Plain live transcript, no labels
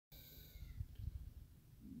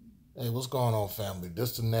Hey, what's going on, family?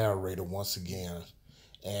 This the narrator once again,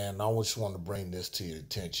 and I just want to bring this to your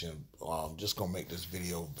attention. Just gonna make this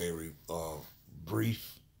video very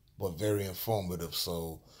brief, but very informative.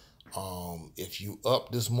 So, if you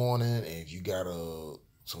up this morning and if you got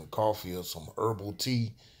some coffee or some herbal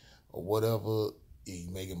tea or whatever, you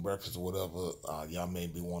making breakfast or whatever, y'all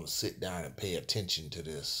maybe want to sit down and pay attention to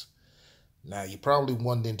this. Now, you're probably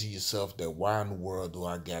wondering to yourself that why in the world do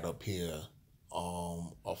I got up here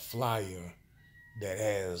a flyer that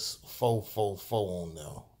has 444 on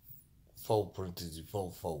there, 4 parentheses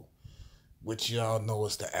 44, which y'all know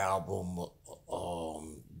is the album of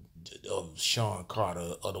Sean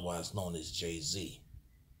Carter, otherwise known as Jay Z.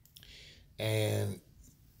 And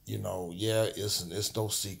yeah, it's no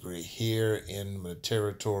secret here in my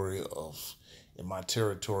territory of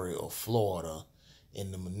Florida,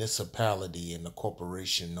 in the municipality and the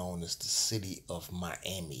corporation known as the City of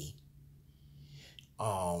Miami,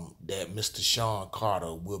 that Mr. Sean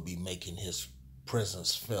Carter will be making his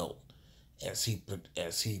presence felt as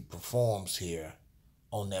he performs here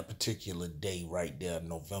on that particular day right there,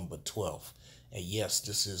 November 12th. And yes,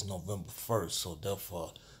 this is November 1st, so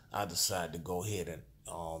therefore I decided to go ahead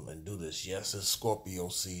and do this. Yes, it's Scorpio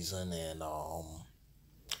season, and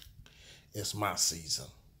it's my season.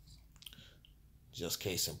 Just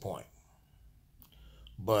case in point.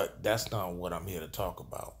 But that's not what I'm here to talk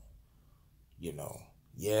about. You know,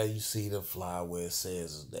 yeah, you see the flyer where it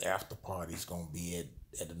says the after party's gonna be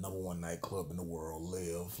at the number one nightclub in the world,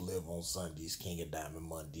 Live on Sundays, King of Diamond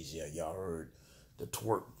Mondays. Yeah, y'all heard the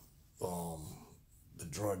twerk, um, the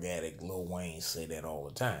drug addict Lil Wayne say that all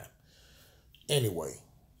the time. Anyway,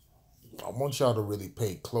 I want y'all to really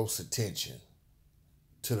pay close attention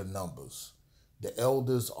to the numbers. The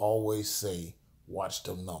elders always say, watch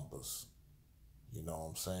the numbers. You know what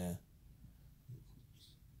I'm saying?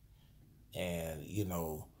 And,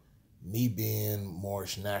 me being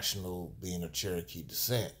Moorish National, being of Cherokee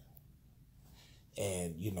descent,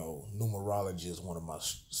 and, numerology is one of my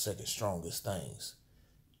second strongest things.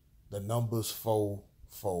 The numbers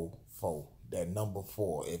 444, that number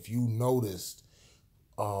four. If you noticed,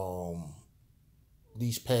 um,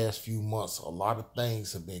 these past few months, a lot of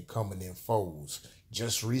things have been coming in foes.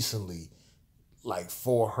 Just recently, like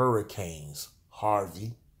four hurricanes: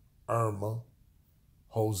 Harvey, Irma,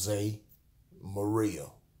 Jose, Maria.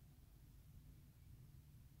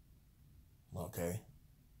 Okay,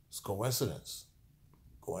 it's coincidence.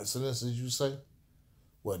 Coincidence, as you say?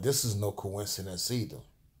 Well, this is no coincidence either.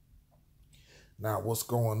 Now, what's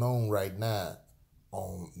going on right now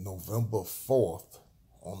on November 4th,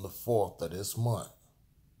 on the 4th of this month,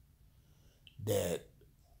 that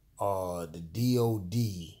the DOD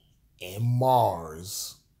and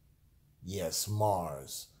Mars, yes,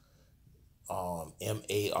 Mars,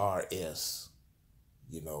 MARS,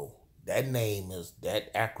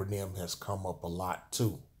 that acronym has come up a lot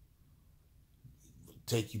too.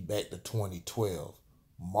 Take you back to 2012.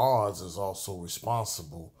 Mars is also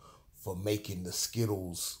responsible for making the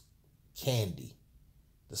Skittles candy.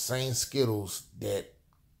 The same Skittles that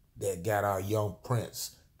got our young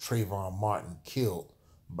prince Trayvon Martin killed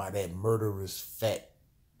by that murderous fat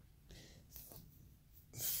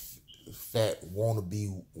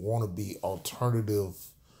wannabe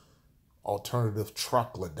alternative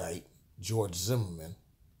troglodyte George Zimmerman.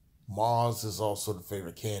 Mars is also the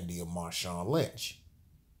favorite candy of Marshawn Lynch.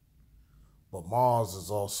 But Mars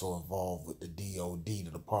is also involved with the DOD,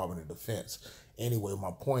 the Department of Defense. Anyway,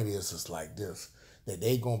 my point is it's like this, that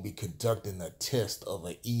they're going to be conducting a test of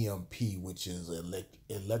an EMP, which is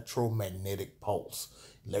electromagnetic pulse.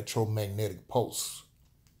 Electromagnetic pulse.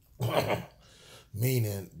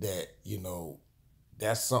 Meaning that,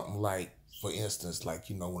 that's something like, for instance, like,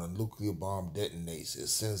 when a nuclear bomb detonates, it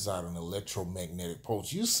sends out an electromagnetic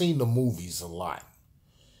pulse. You've seen the movies a lot,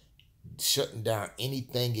 shutting down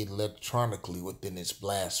anything electronically within its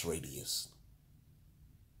blast radius.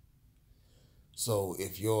 So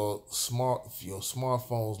if your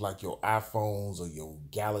smartphones like your iPhones or your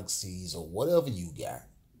Galaxies or whatever you got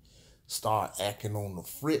start acting on the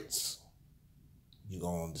fritz, you're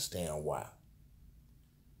gonna understand why.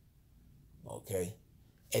 Okay?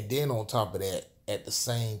 And then on top of that, at the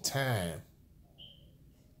same time,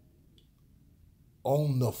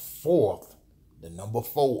 on the 4th, the number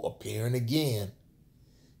 4 appearing again,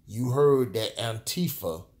 you heard that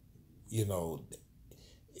Antifa,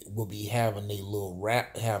 will be having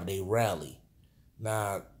a rally.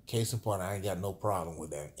 Now, case in point, I ain't got no problem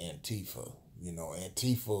with that Antifa.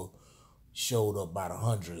 Antifa showed up by the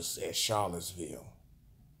hundreds at Charlottesville.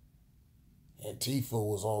 Antifa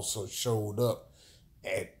was also showed up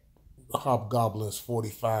at Hobgoblin's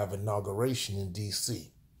 45 inauguration in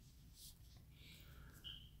D.C.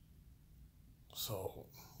 So,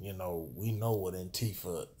 we know what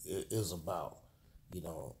Antifa is about, you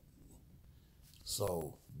know.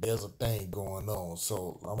 So there's a thing going on.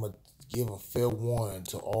 So I'm going to give a fair warning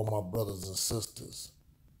to all my brothers and sisters.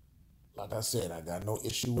 Like I said, I got no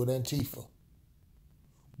issue with Antifa.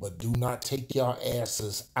 But do not take your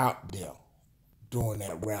asses out there during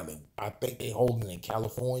that rally. I think they holding it in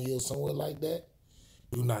California or somewhere like that.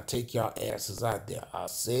 Do not take your asses out there. I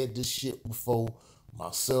said this shit before.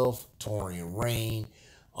 Myself, Torian Rain,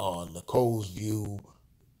 Nicole's View,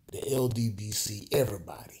 the LDBC,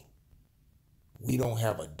 everybody. We don't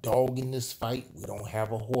have a dog in this fight. We don't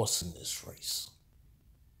have a horse in this race.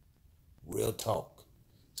 Real talk.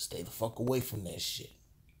 Stay the fuck away from that shit.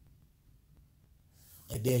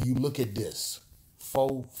 And then you look at this.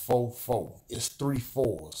 4, 4, 4. It's 3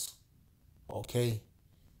 4s. Okay?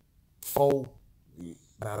 4.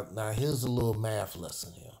 Now here's a little math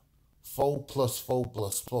lesson here. 4 plus 4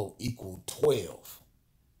 plus 4 equal 12.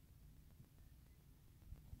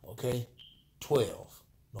 Okay? 12.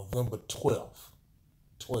 November 12th.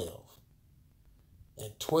 12.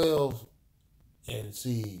 And 12, and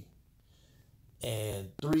see, and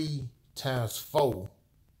 3 times 4,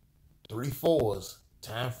 3 4s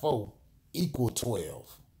times 4 equal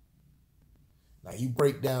 12. Now you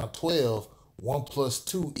break down 12, 1 plus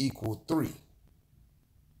 2 equal 3.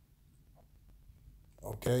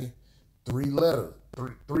 Okay? 3 letters,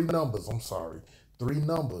 three numbers, I'm sorry. 3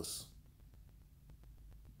 numbers.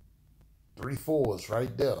 3 4s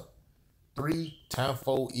right there. 3 times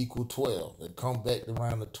 4 equal 12. It comes back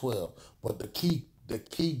around to 12. But the key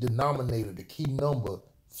denominator, the key number,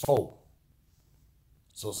 4.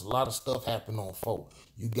 So it's a lot of stuff happening on 4.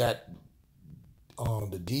 You got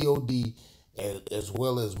the DOD as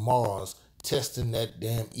well as Mars testing that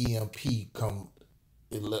damn EMP come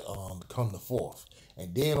the 4th.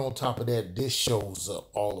 And then on top of that, this shows up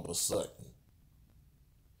all of a sudden.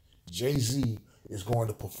 Jay-Z is going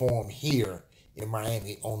to perform here in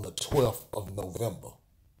Miami on the 12th of November.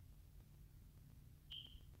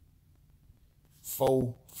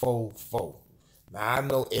 4, 4, 4. Now I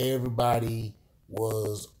know everybody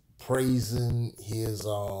was praising his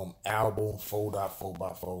album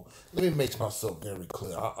 4.4x4. Let me make myself very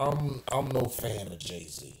clear. I'm no fan of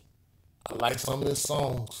Jay-Z. I like some of his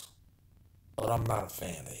songs, but I'm not a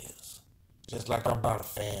fan of his. Just like I'm not a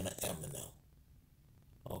fan of Eminem.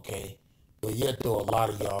 Okay? But yet though a lot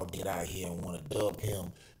of y'all get out here and want to dub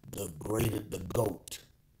him the GOAT.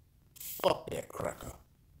 Fuck that cracker.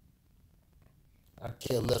 I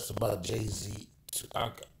care less about Jay-Z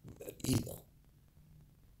either.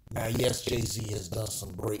 Now, yes, Jay-Z has done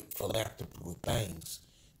some great philanthropical things.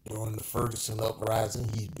 During the Ferguson uprising,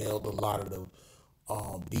 he bailed a lot of the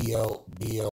BL